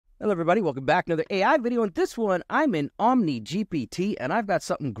Hello everybody, welcome back to another AI video. In this one, I'm in OmniGPT and I've got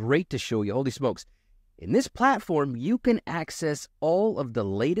something great to show you. Holy smokes. In this platform, you can access all of the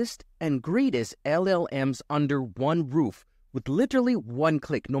latest and greatest LLMs under one roof with literally one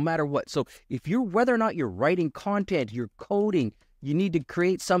click, no matter what. So if whether or not you're writing content, you're coding, you need to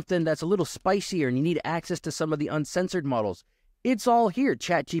create something that's a little spicier and you need access to some of the uncensored models, it's all here.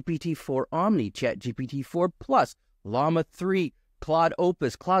 ChatGPT 4 Omni, ChatGPT 4 Plus, Llama 3, Claude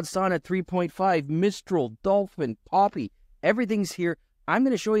Opus, Claude Sonnet 3.5, Mistral, Dolphin, Poppy, everything's here. I'm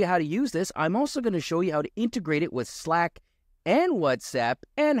going to show you how to use this. I'm also going to show you how to integrate it with Slack and WhatsApp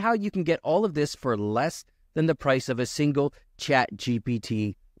and how you can get all of this for less than the price of a single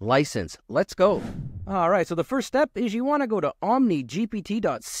ChatGPT license. Let's go. All right, so the first step is you want to go to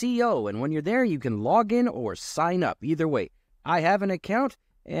omnigpt.co, and when you're there, you can log in or sign up. Either way, I have an account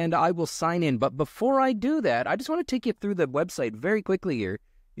and I will sign in. But before I do that, I just want to take you through the website very quickly here.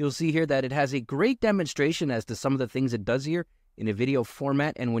 You'll see here that it has a great demonstration as to some of the things it does here in a video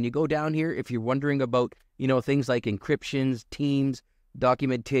format. And when you go down here, if you're wondering about, things like encryptions, teams,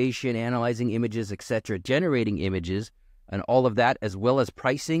 documentation, analyzing images, etc., generating images, and all of that, as well as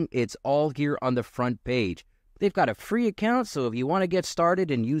pricing, it's all here on the front page. They've got a free account, so if you want to get started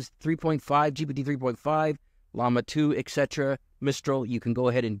and use 3.5, GPT 3.5, Llama 2, etc., Mistral, you can go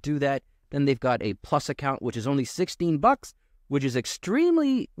ahead and do that. Then they've got a Plus account, which is only $16, which is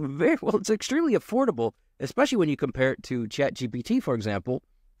extremely affordable, especially when you compare it to ChatGPT, for example.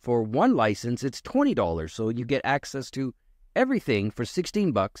 For one license, it's $20, so you get access to everything for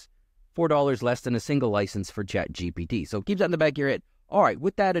 $16, $4 less than a single license for ChatGPT. So keep that in the back of your head. All right,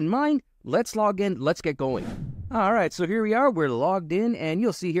 with that in mind, let's log in. Let's get going. All right, so here we are. We're logged in, and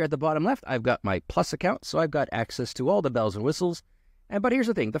you'll see here at the bottom left, I've got my Plus account, so I've got access to all the bells and whistles. But here's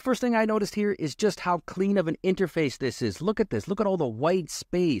the thing. The first thing I noticed here is just how clean of an interface this is. Look at this. Look at all the white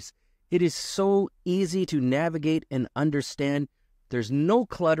space. It is so easy to navigate and understand. There's no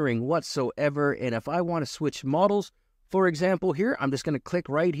cluttering whatsoever, and if I want to switch models, for example, here, I'm just going to click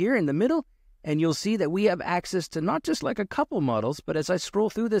right here in the middle, and you'll see that we have access to not just like a couple models, but as I scroll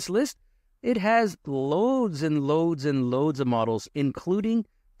through this list, it has loads and loads and loads of models, including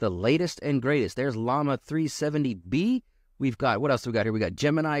the latest and greatest. There's Llama 370B. We've got, what else we got here? We got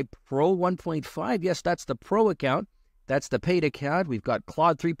Gemini Pro 1.5. Yes, that's the Pro account. That's the paid account. We've got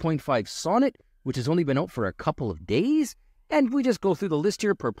Claude 3.5 Sonnet, which has only been out for a couple of days. And we just go through the list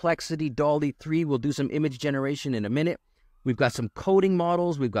here. Perplexity, DALL-E 3. We'll do some image generation in a minute. We've got some coding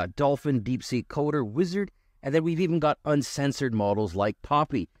models. We've got Dolphin, DeepSeek Coder, Wizard. And then we've even got uncensored models like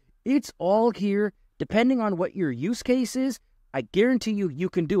Poppy. It's all here. Depending on what your use case is, I guarantee you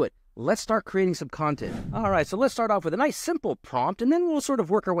can do it. Let's start creating some content. All right, so let's start off with a nice simple prompt, and then we'll sort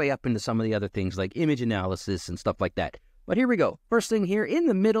of work our way up into some of the other things like image analysis and stuff like that. But here we go. First thing here in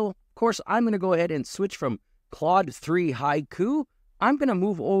the middle, of course, I'm going to go ahead and switch from Claude 3 Haiku. I'm going to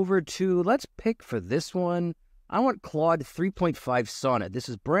move over to, let's pick for this one, I want Claude 3.5 Sonnet. This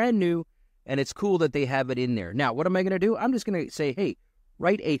is brand new, and it's cool that they have it in there. Now, what am I going to do? I'm just going to say, hey,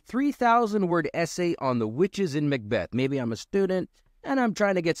 write a 3,000-word essay on the witches in Macbeth. Maybe I'm a student, and I'm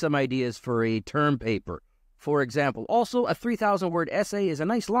trying to get some ideas for a term paper, for example. Also, a 3,000-word essay is a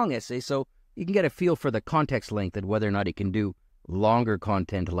nice long essay, so you can get a feel for the context length and whether or not it can do longer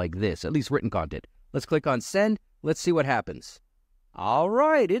content like this, at least written content. Let's click on Send. Let's see what happens. All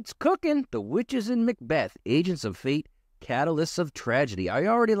right, it's cooking. The Witches in Macbeth, Agents of Fate, Catalysts of Tragedy. I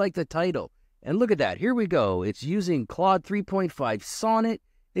already like the title. And look at that. Here we go. It's using Claude 3.5 Sonnet.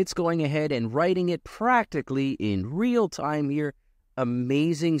 It's going ahead and writing it practically in real time here.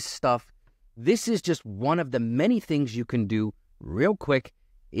 Amazing stuff. This is just one of the many things you can do real quick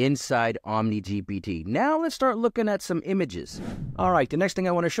inside OmniGPT. Now let's start looking at some images. All right, the next thing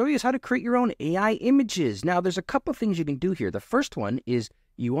I want to show you is how to create your own AI images. Now there's a couple of things you can do here. The first one is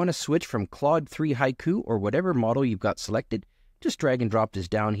you want to switch from Claude 3 Haiku or whatever model you've got selected. Just drag and drop this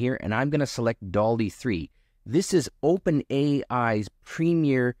down here, and I'm going to select DALL-E 3. This is OpenAI's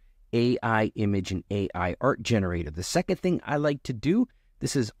premier AI image and AI art generator. The second thing I like to do,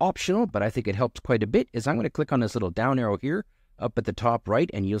 this is optional, but I think it helps quite a bit, is I'm going to click on this little down arrow here up at the top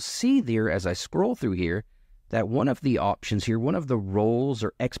right, and you'll see there as I scroll through here that one of the options here, one of the roles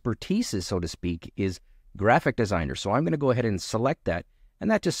or expertises, so to speak, is graphic designer. So I'm going to go ahead and select that,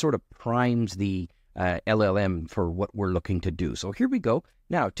 and that just sort of primes the LLM for what we're looking to do. So here we go.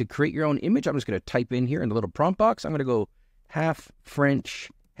 Now, to create your own image, I'm just going to type in here in the little prompt box. I'm going to go half French,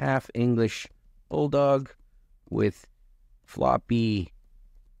 half English bulldog with floppy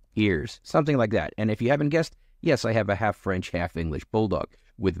ears, something like that. And if you haven't guessed, yes, I have a half French, half English bulldog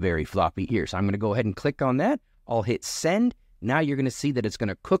with very floppy ears. I'm going to go ahead and click on that. I'll hit send, Now you're going to see that it's going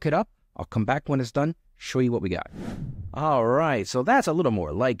to cook it up. I'll come back when it's done, show you what we got. All right, so that's a little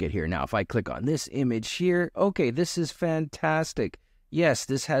more like it here. Now, if I click on this image here, okay, this is fantastic. Yes,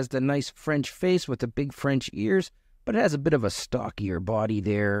 this has the nice French face with the big French ears, but it has a bit of a stockier body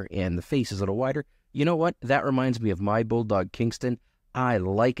there, and the face is a little wider. You know what? That reminds me of my Bulldog Kingston. I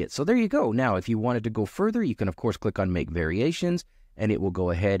like it. So there you go. Now, if you wanted to go further, you can, of course, click on Make Variations, and it will go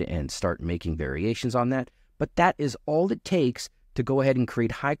ahead and start making variations on that. But that is all it takes to go ahead and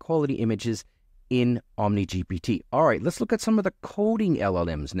create high-quality images in OmniGPT. All right, let's look at some of the coding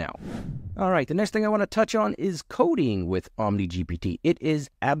LLMs now. All right, the next thing I want to touch on is coding with OmniGPT. It is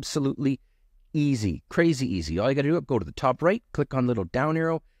absolutely easy, crazy easy. All you got to do is go to the top right, click on the little down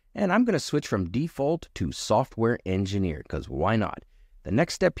arrow, and I'm going to switch from default to software engineer, because why not? The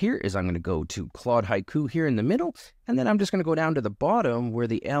next step here is I'm going to go to Claude Haiku here in the middle, and then I'm just going to go down to the bottom where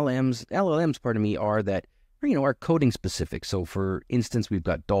the LLMs, are that are coding specific. So for instance, we've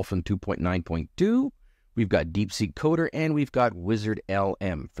got Dolphin 2.9.2, we've got DeepSeek Coder, and we've got Wizard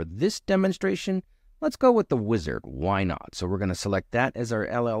LM. For this demonstration, let's go with the Wizard. Why not? So we're going to select that as our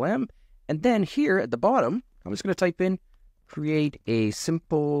LLM. And then here at the bottom, I'm just going to type in, create a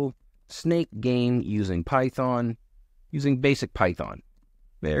simple snake game using Python, using basic Python.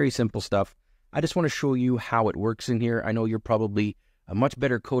 Very simple stuff. I just want to show you how it works in here. I know you're probably a much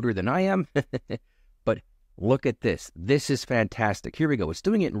better coder than I am, but look at this. This is fantastic. Here we go. It's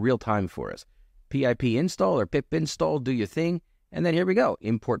doing it in real time for us. pip install or pip install, do your thing. And then here we go.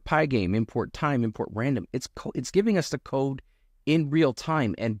 Import Pygame, import time, import random. It's giving us the code in real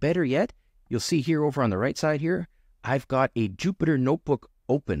time. And better yet, you'll see here over on the right side here, I've got a Jupyter notebook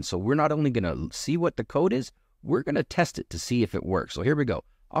open. So we're not only going to see what the code is, we're going to test it to see if it works. So here we go.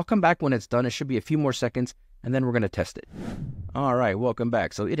 I'll come back when it's done. It should be a few more seconds, and then we're going to test it. All right, welcome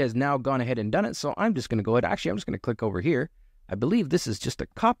back. So it has now gone ahead and done it. So I'm just going to go ahead. Actually, I'm just going to click over here. I believe this is just a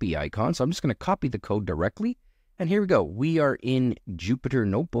copy icon. So I'm just going to copy the code directly. And here we go. We are in Jupyter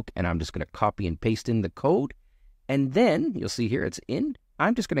Notebook, and I'm just going to copy and paste in the code. And then you'll see here it's in.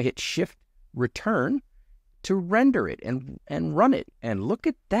 I'm just going to hit Shift Return to render it and run it. And look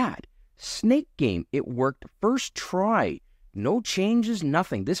at that. Snake game. It worked first try. No changes,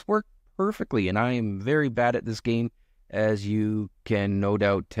 nothing. This worked perfectly, and I am very bad at this game, as you can no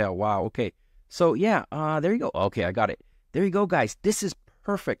doubt tell. Wow, okay. So, yeah, there you go. Okay, I got it. There you go, guys. This is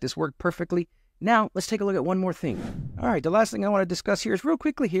perfect. This worked perfectly. Now, let's take a look at one more thing. All right, the last thing I want to discuss here is real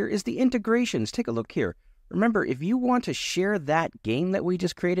quickly here is the integrations. Take a look here. Remember, if you want to share that game that we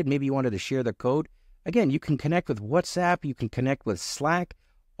just created, maybe you wanted to share the code, again, you can connect with WhatsApp, you can connect with Slack,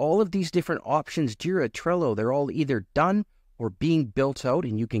 all of these different options, Jira, Trello, they're all either done or being built out,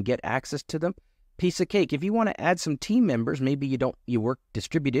 and you can get access to them. Piece of cake. If you want to add some team members, maybe you work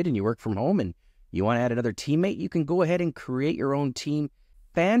distributed and you work from home and you want to add another teammate, you can go ahead and create your own team.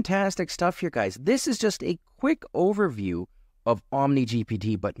 Fantastic stuff here, guys. This is just a quick overview of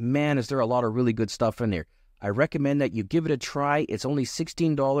OmniGPT, but man, is there a lot of really good stuff in there. I recommend that you give it a try. It's only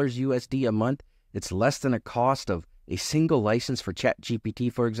 $16 USD a month. It's less than a cost of a single license for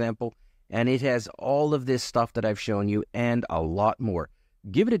ChatGPT, for example. And it has all of this stuff that I've shown you and a lot more.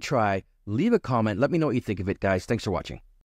 Give it a try. Leave a comment. Let me know what you think of it, guys. Thanks for watching.